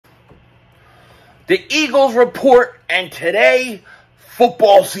The Eagles report, and today,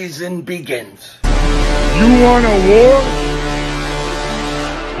 football season begins. You want a war?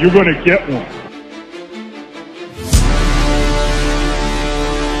 You're going to get one.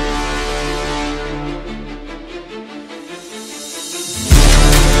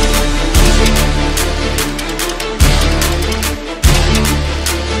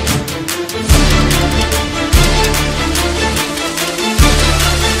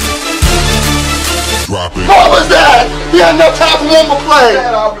 What was that? He had no time for one more play. He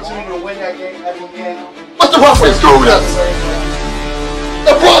had an opportunity to win that game at the end. But the referee screwed us.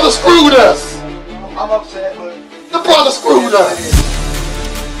 The brother screwed us. I'm upset, but the brother screwed us.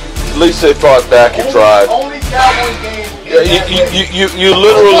 At least they fought back and tried. Only Cowboys game. You The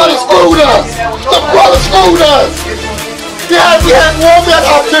literally brother screwed us. The brother screwed us. We had one man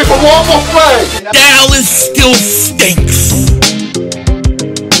opportunity for one more play. Dallas still stinks.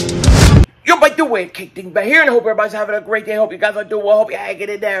 Yo, by the way, Dingbat here, and I hope everybody's having a great day. Hope you guys are doing well. Hope you're hanging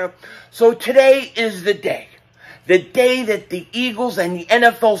in there. So today is the day that the Eagles and the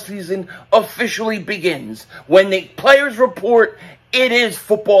NFL season officially begins. When the players report, it is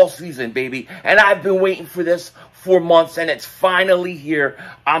football season, baby. And I've been waiting for this for months, and it's finally here.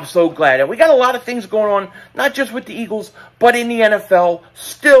 I'm so glad. And we got a lot of things going on, not just with the Eagles, but in the NFL.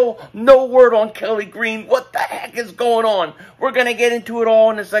 Still no word on Kelly Green. What the heck is going on? We're going to get into it all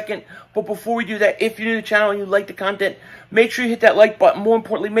in a second. But before we do that, if you're new to the channel and you like the content, make sure you hit that like button. More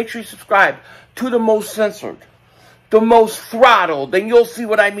importantly, make sure you subscribe to the most censored, the most throttled, and you'll see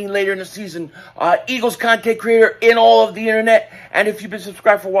what I mean later in the season, Eagles content creator in all of the internet. And if you've been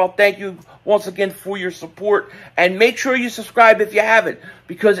subscribed for a while, thank you once again for your support. And make sure you subscribe if you haven't,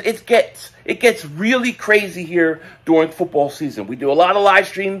 because it gets really crazy here during football season. We do a lot of live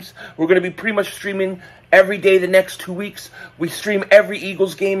streams. We're going to be pretty much streaming every day the next 2 weeks. We stream every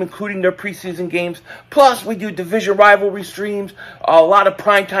Eagles game, including their preseason games. Plus, we do division rivalry streams, a lot of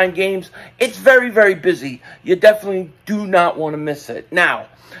primetime games. It's very, very busy. You definitely do not want to miss it. Now,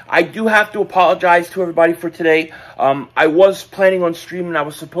 I do have to apologize to everybody for today. I was planning on streaming. I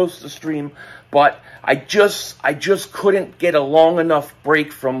was supposed to stream, but I just couldn't get a long enough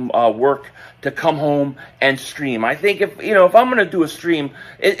break from work to come home and stream. I think if I'm going to do a stream,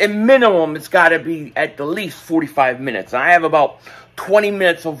 at minimum, it's got to be at the least 45 minutes. I have about 20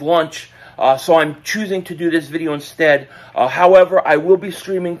 minutes of lunch, so I'm choosing to do this video instead. However, I will be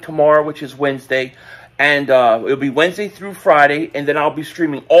streaming tomorrow, which is Wednesday, and it'll be Wednesday through Friday, and then I'll be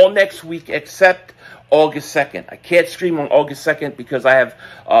streaming all next week except August 2nd. I can't stream on August 2nd because I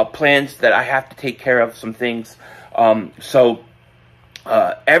have plans that I have to take care of, some things.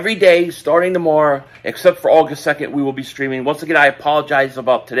 Every day, starting tomorrow, except for August 2nd, we will be streaming. Once again, I apologize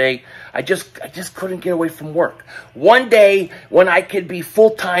about today. I just couldn't get away from work. One day, when I could be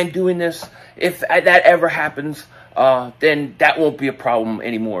full-time doing this, if that ever happens, then that won't be a problem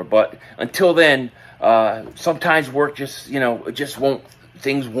anymore. But until then, sometimes work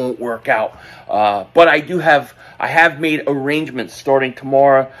things won't work out. But I have made arrangements starting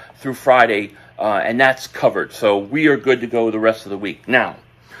tomorrow through Friday, and that's covered. So we are good to go the rest of the week. Now,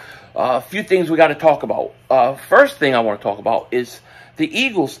 a few things we got to talk about. First thing I want to talk about is the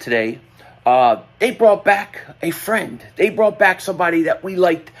Eagles today. They brought back a friend. They brought back somebody that we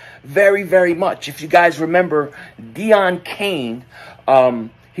liked very, very much. If you guys remember, Deon Cain,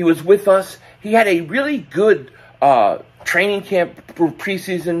 he was with us. He had a really good training camp for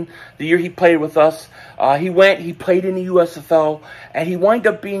preseason the year he played with us. He played in the USFL, and he wound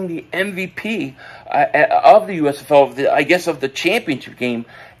up being the MVP of the USFL, of the championship game,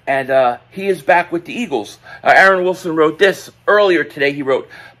 and he is back with the Eagles. Aaron Wilson wrote this earlier today. He wrote,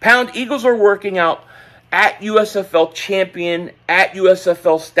 "Pound Eagles are working out at USFL champion, at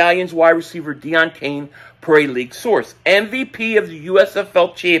USFL Stallions wide receiver Deon Cain, per a league source. MVP of the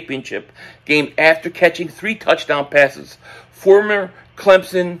USFL championship game after catching 3 touchdown passes. Former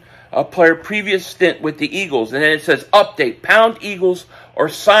Clemson player, previous stint with the Eagles." And then it says, update, Pound Eagles are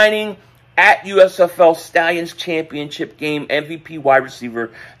signing at USFL Stallions championship game MVP wide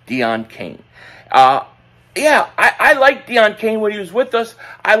receiver Deon Cain. Yeah, I liked Deon Cain when he was with us.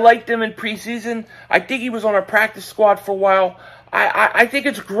 I liked him in preseason. I think he was on our practice squad for a while. I think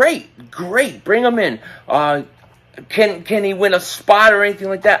it's great. Great. Bring him in. Can he win a spot or anything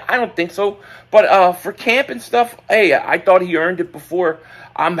like that? I don't think so. But for camp and stuff, hey, I thought he earned it before.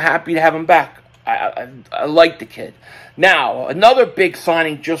 I'm happy to have him back. I like the kid. Now, another big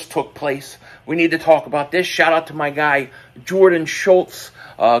signing just took place. We need to talk about this. Shout out to my guy, Jordan Schultz.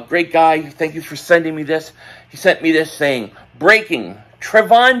 Great guy. Thank you for sending me this. He sent me this saying, breaking,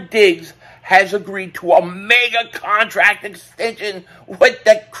 Trevon has agreed to a mega contract extension with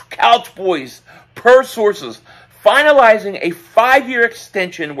the Couch Boys, per sources, finalizing a 5-year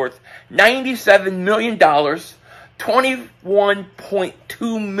extension worth $97 million,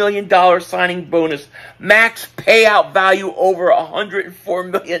 $21.2 million signing bonus, max payout value over $104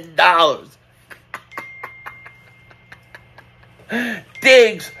 million.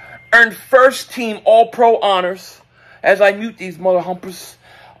 Diggs earned first-team All-Pro honors, as I mute these mother humpers,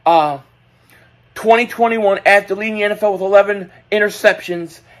 2021 after leading the NFL with 11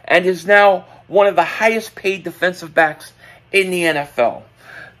 interceptions, and is now one of the highest paid defensive backs in the NFL.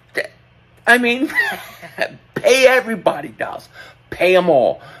 I mean, pay everybody, Dallas. Pay them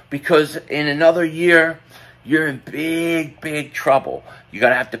all. Because in another year, you're in big, big trouble. You're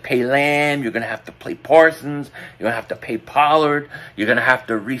going to have to pay Lamb. You're going to have to pay Parsons. You're going to have to pay Pollard. You're going to have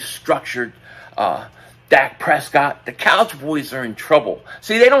to restructure Dak Prescott. The Couch Boys are in trouble.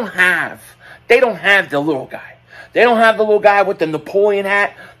 See, they don't have the little guy. They don't have the little guy with the Napoleon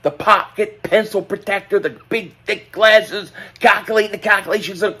hat, the pocket pencil protector, the big thick glasses, calculating the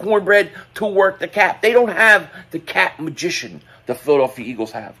calculations of the cornbread to work the cap. They don't have the cap magician the Philadelphia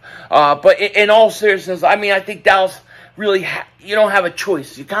Eagles have. But in all seriousness, I mean, I think Dallas really, you don't have a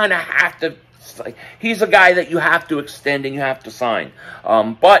choice. You kind of have to. He's a guy that you have to extend and you have to sign.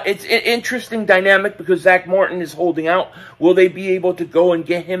 But it's an interesting dynamic because Zach Martin is holding out. Will they be able to go and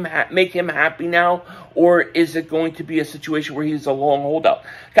get him, make him happy now? Or is it going to be a situation where he's a long holdout?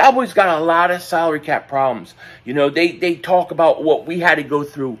 Cowboys got a lot of salary cap problems. You know, they talk about what we had to go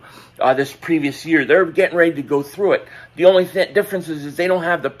through this previous year. They're getting ready to go through it. The only difference is they don't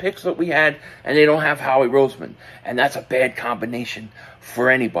have the picks that we had, and they don't have Howie Roseman. And that's a bad combination for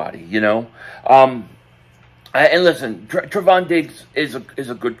anybody, you know. And listen, Trevon Diggs is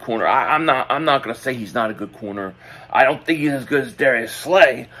a good corner. I'm not going to say he's not a good corner. I don't think he's as good as Darius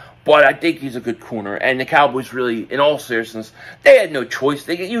Slay, but I think he's a good corner. And the Cowboys really, in all seriousness, they had no choice.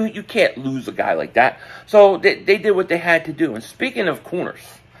 You can't lose a guy like that. So they did what they had to do. And speaking of corners,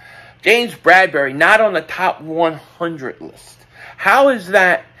 James Bradberry not on the top 100 list. How is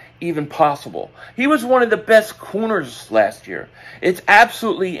that even possible? He was one of the best corners last year. It's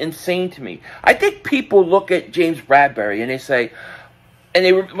absolutely insane to me. I think people look at James Bradberry and they say, and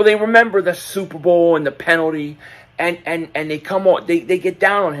they remember the Super Bowl and the penalty, and they come on, they get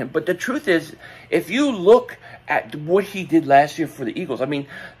down on him. But the truth is, if you look at what he did last year for the Eagles, I mean,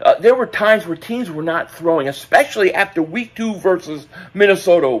 there were times where teams were not throwing, especially after Week 2 versus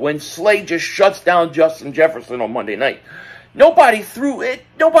Minnesota, when Slay just shuts down Justin Jefferson on Monday night. Nobody threw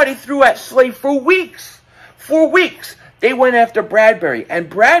at Slay for weeks. For weeks. They went after Bradberry,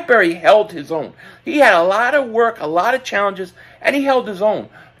 and Bradberry held his own. He had a lot of work, a lot of challenges, and he held his own.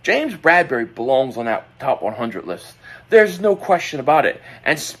 James Bradberry belongs on that top 100 list. There's no question about it.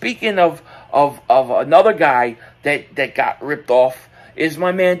 And speaking of another guy that got ripped off is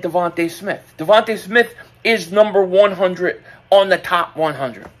my man Devontae Smith. Devontae Smith is number 100 on the top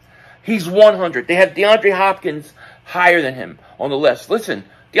 100. He's 100. They have DeAndre Hopkins higher than him on the list. Listen,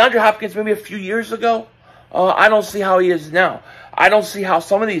 DeAndre Hopkins maybe a few years ago, I don't see how he is now. I don't see how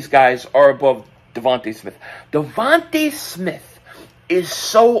some of these guys are above Devontae Smith. Devontae Smith is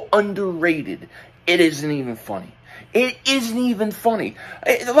so underrated, it isn't even funny. It isn't even funny.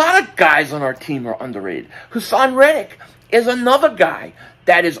 A lot of guys on our team are underrated. Hassan Reddick is another guy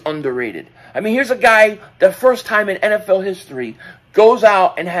that is underrated. I mean, here's a guy, the first time in NFL history, goes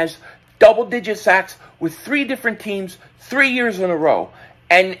out and has double-digit sacks with 3 different teams 3 years in a row,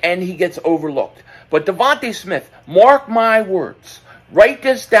 and he gets overlooked. But Devontae Smith, mark my words, write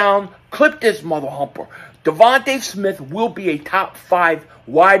this down, clip this mother humper. Devontae Smith will be a top 5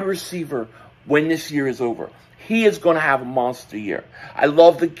 wide receiver when this year is over. He is going to have a monster year. I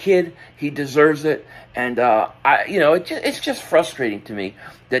love the kid. He deserves it. And, it's just frustrating to me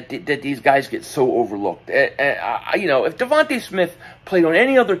that these guys get so overlooked. If Devontae Smith played on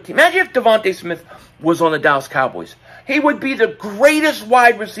any other team, imagine if Devontae Smith was on the Dallas Cowboys. He would be the greatest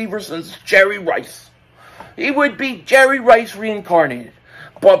wide receiver since Jerry Rice. He would be Jerry Rice reincarnated.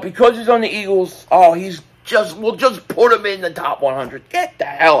 But because he's on the Eagles, we'll just put him in the top 100. Get the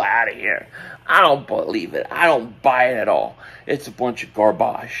hell out of here. I don't believe it. I don't buy it at all. It's a bunch of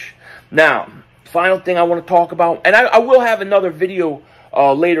garbage. Now, final thing I want to talk about, and I will have another video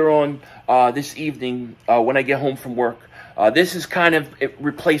later on this evening when I get home from work. This is kind of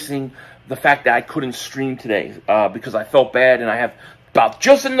replacing the fact that I couldn't stream today because I felt bad, and I have about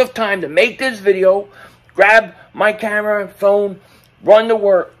just enough time to make this video, grab my camera, phone, run to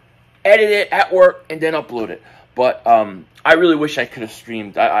work, edit it at work, and then upload it. But I really wish I could have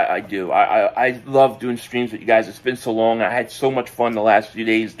streamed. I do. I love doing streams with you guys. It's been so long. I had so much fun the last few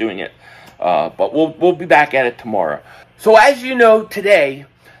days doing it. But we'll be back at it tomorrow. So as you know, today,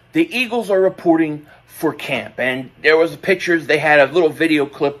 the Eagles are reporting for camp. And there was pictures, they had a little video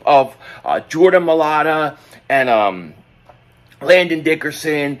clip of Jordan Mailata and Landon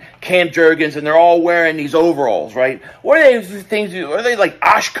Dickerson, Cam Jurgens, and they're all wearing these overalls, right? What are these things? Are they like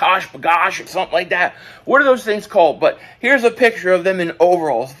Oshkosh Bagosh or something like that? What are those things called? But here's a picture of them in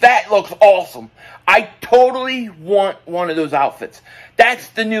overalls. That looks awesome. I totally want one of those outfits. That's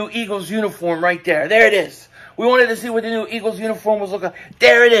the new Eagles uniform right there. There it is. We wanted to see what the new Eagles uniform was looking like.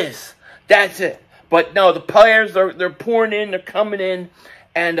 There it is. That's it. But no, the players, they're pouring in, they're coming in,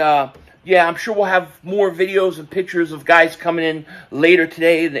 and yeah, I'm sure we'll have more videos and pictures of guys coming in later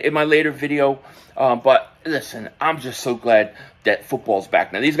today in my later video. But listen, I'm just so glad that football's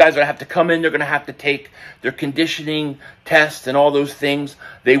back. Now, these guys are going to have to come in. They're going to have to take their conditioning tests and all those things.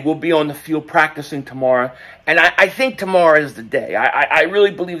 They will be on the field practicing tomorrow. And I think tomorrow is the day. I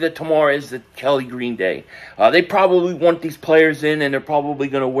really believe that tomorrow is the Kelly Green day. They probably want these players in, and they're probably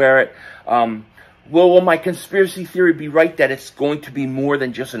going to wear it. Will my conspiracy theory be right that it's going to be more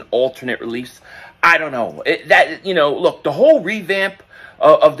than just an alternate release? I don't know. Look, the whole revamp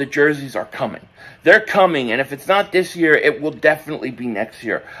of the jerseys are coming. They're coming, and if it's not this year, it will definitely be next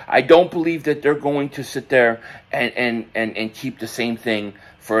year. I don't believe that they're going to sit there and keep the same thing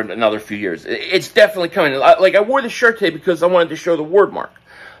for another few years. It's definitely coming. Like, I wore the shirt today because I wanted to show the word mark.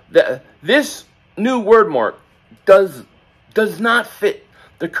 This new word mark does not fit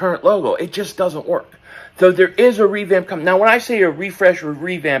the current logo. It just doesn't work. So there is a revamp coming. Now, when I say a refresh or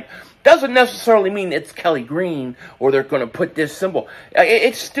revamp, doesn't necessarily mean it's Kelly Green or they're going to put this symbol.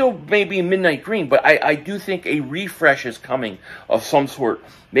 It's still maybe midnight green, but I do think a refresh is coming of some sort.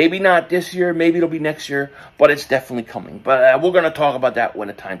 Maybe not this year, maybe it'll be next year, but it's definitely coming. But we're going to talk about that when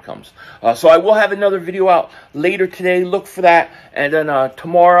the time comes. So I will have another video out later today. Look for that. And then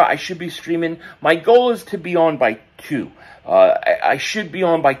tomorrow I should be streaming. My goal is to be on by 2. I should be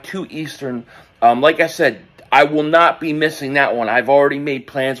on by 2 Eastern. Like I said, I will not be missing that one. I've already made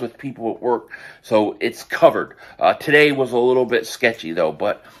plans with people at work, so it's covered. Today was a little bit sketchy, though,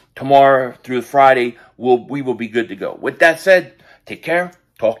 but tomorrow through Friday, we will be good to go. With that said, take care.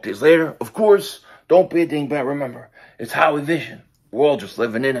 Talk to you later. Of course, don't be a dingbat. Remember, it's Howie Vision. We're all just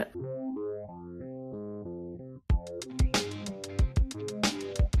living in it.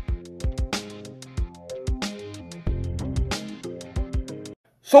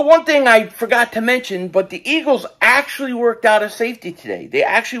 So one thing I forgot to mention, but the Eagles actually worked out a safety today. They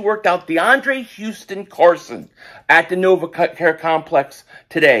actually worked out DeAndre Carson at the NovaCare Complex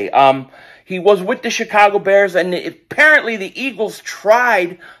today. He was with the Chicago Bears, and apparently the Eagles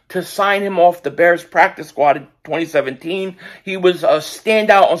tried to sign him off the Bears practice squad in 2017. He was a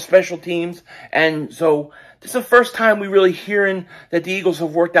standout on special teams, and so this is the first time we really hearing that the Eagles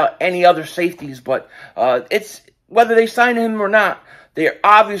have worked out any other safeties, but it's whether they sign him or not, they are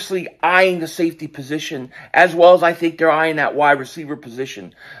obviously eyeing the safety position, as well as I think they're eyeing that wide receiver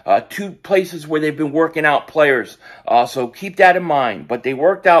position. 2 places where they've been working out players. So keep that in mind. But they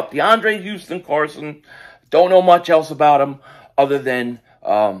worked out DeAndre Carson. Don't know much else about him other than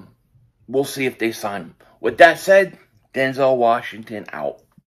we'll see if they sign him. With that said, Denzel Washington out.